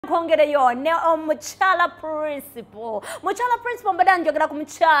Kongereyo ne omuchala principal. Muchala principal mbadde njogera ku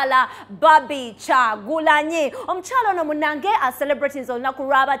muchala Barbie Kyagulanyi. Omuchala ono munange a celebrities olunaku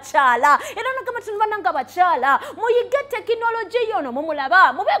lw'abakyala. Era nagamba tunubannanga abakyala muyige technology yono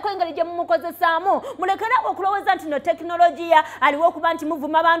mumulaba. Mubeeko engeri gye mumukozesaamu. Mulekere okulowooza nti no technology aliwo okuba nti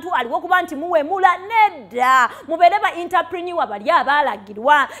muvuma abantu, aliwo okuba nti muwemula nedda. Mubeere ba entrepreneur bali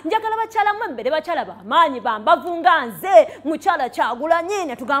abaalagirwa. Njagala bakyala mwe mbeere bakyala b'amaanyi bambavu nga nze muchala Kyagulanyi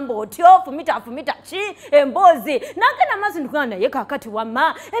ne tugamba otyo fumita ki embozi nange namazi ndukana naye kakati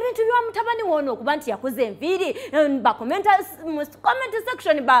wamma ebintu bya mutabani wono okuba nti yakoze enviiri ba comment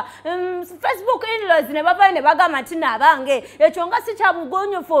section ba Facebook in-laws ne bava ne bagamba nti nabange ekyo nga si kya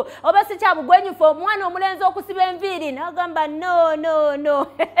bugonyufu oba si kya bugwenyufu omwana omulenzi okusiba enviiri nagamba no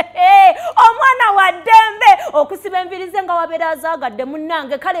omwana wa ddembe okusiba enviiri ze nga wabeera azaagadde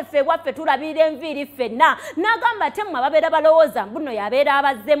munnange kale ffe waffe tulabira enviiri ffenna nagamba te mmwe ababeera balowooza mbuno yabeera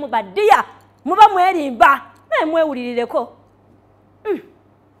abazzemu baddiya muba mwerimba mwewulirireko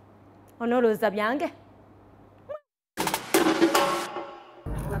onoloza byange.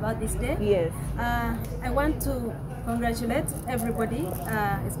 About this day? Yes. I want to congratulate everybody,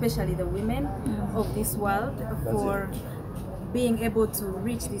 especially the women of this world, for being able to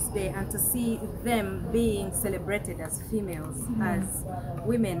reach this day and to see them being celebrated as females, as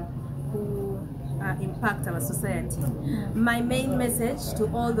women who impact our society. My main message to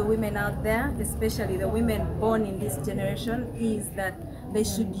all the women out there, especially the women born in this generation, is that they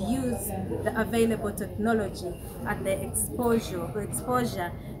should use the available technology and the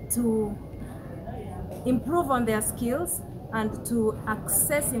exposure to improve on their skills and to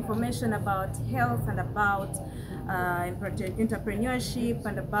access information about health and about entrepreneurship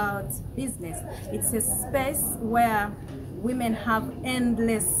and about business. It's a space where women have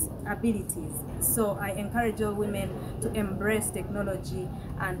endless abilities. So I encourage all women to embrace technology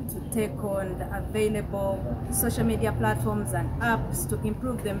and to take on the available social media platforms and apps to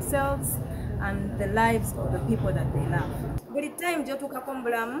improve themselves and the lives of the people that they love. Buli time jotuka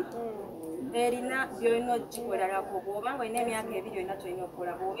kombulamu erina byolina okikolerako bw'oba nga olina emyaka ebiri olina kyolina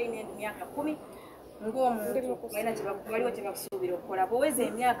okukola bw'oba olina emyaka 10 ng'omuntu waliwo kye bakusuubira okukola bw'oweza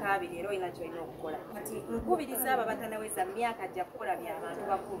emyaka 2 era olina kyolina okukola kati nkubiriza abo abatanaweza myaka ajja kukola by'abantu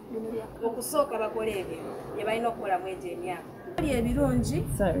bakulu okusooka bakola ebyo bye balina okukolamu egyo emyaka ali ebirungi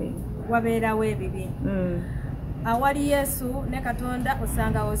wabeerawo ebibi awali Yesu ne Katonda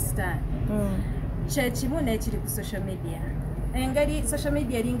osangawo sitaani kyekimu n'ekiri ku social media. Engeri social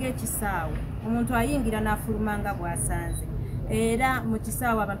media eringa ekisaawe omuntu ayingira n'afuluma nga bw'asanze era mu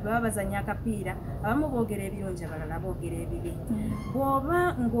kisaawe abantu baba bazanya akapiira abamu boogera ebirungi abalala boogera ebibi.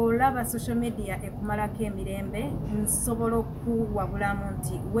 Bw'oba ng'olaba social media ekumalako emirembe nsobola okuwabulamu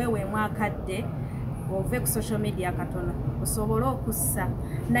nti weeweemu akadde ove ku social media katono osobola okussa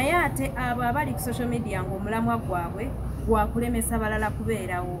naye ate abo abali ku social media ng'omulamwa gwabwe gwakulemesa balala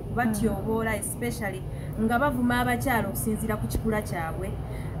kubeerawo batyoboola especially nga bavuma abakyala okusinziira ku kikula kyabwe.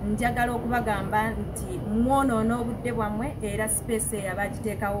 Njagala okubagamba nti mwonoona obudde bwammwe era space eyo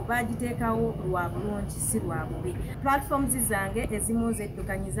bagiteekawo lwa bulungi si lwa bubi. Platforms zange ezimu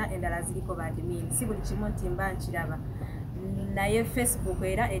zeddukanyiza endala ziriko badmin si buli kimu nti mba nkiraba naye Facebook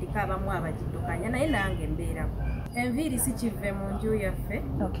era eriko abamu abagiddukanya naye nange mbeerako. Enviiri si kive mu nju yaffe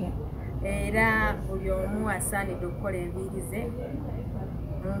era buli omu asaanidde okukola enviiri ze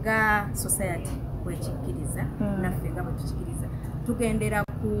nga society bwekikkiriza naffe nga bwe tukikkiriza tugendera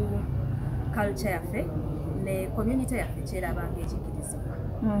ku culture yaffe ne community yaffe kyerabanga ekikkirizibwa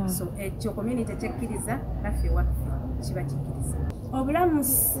so ekyo community kyekkiriza naffe waffe kiba kikkiriza. Obulamu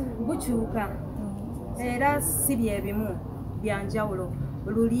bukyuka era si byebimu byanjawulo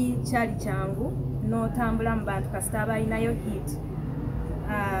luli kyali kyangu n'otambula mu bantu kasita abalinayo hit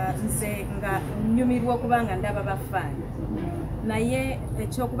nze nga nnyumirwa okuba nga ndaba bafaani naye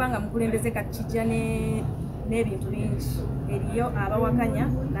ekyokuba nga mukulembeze kati kijja n'ebintu bingi eriyo abawakanya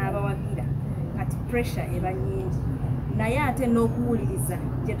n'abawagira kati pressure eba nyingi naye ate n'okuwuliriza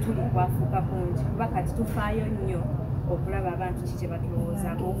gye tuli kwafuuka kungi kuba kati tufaayo nnyo okulaba abantu kiki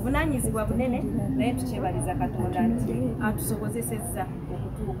batulowoozaako obuvunaanyizibwa bunene naye tukyebaliza Katonda nti atusobozesezza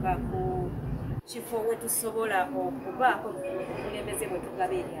okutuuka ku kifo we tusobola okubaako obukulembeze bwe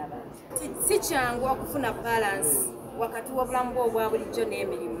tugaba eri abantu. Si kyangu okufuna balance wakati w'obulamu bwo obwa bulijjo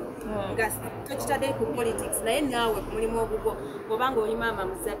n'emirimu nga tokitadde ku politics naye naawe ku mulimu ogugwo obanga oli maama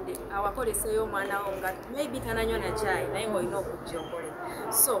muzadde awakoleseyo omwana wo nga maybe tananywa na caayi naye ng'olina okujja okole.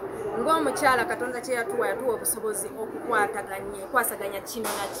 So ng'omukyala Katonda kye yatuwa obusobozi okukwasaganya kino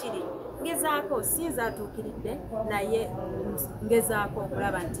na kiri ngezaako sinza atuukiridde naye ngezaako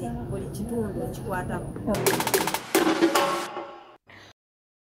okulaba nti buli kitundu kikwatako.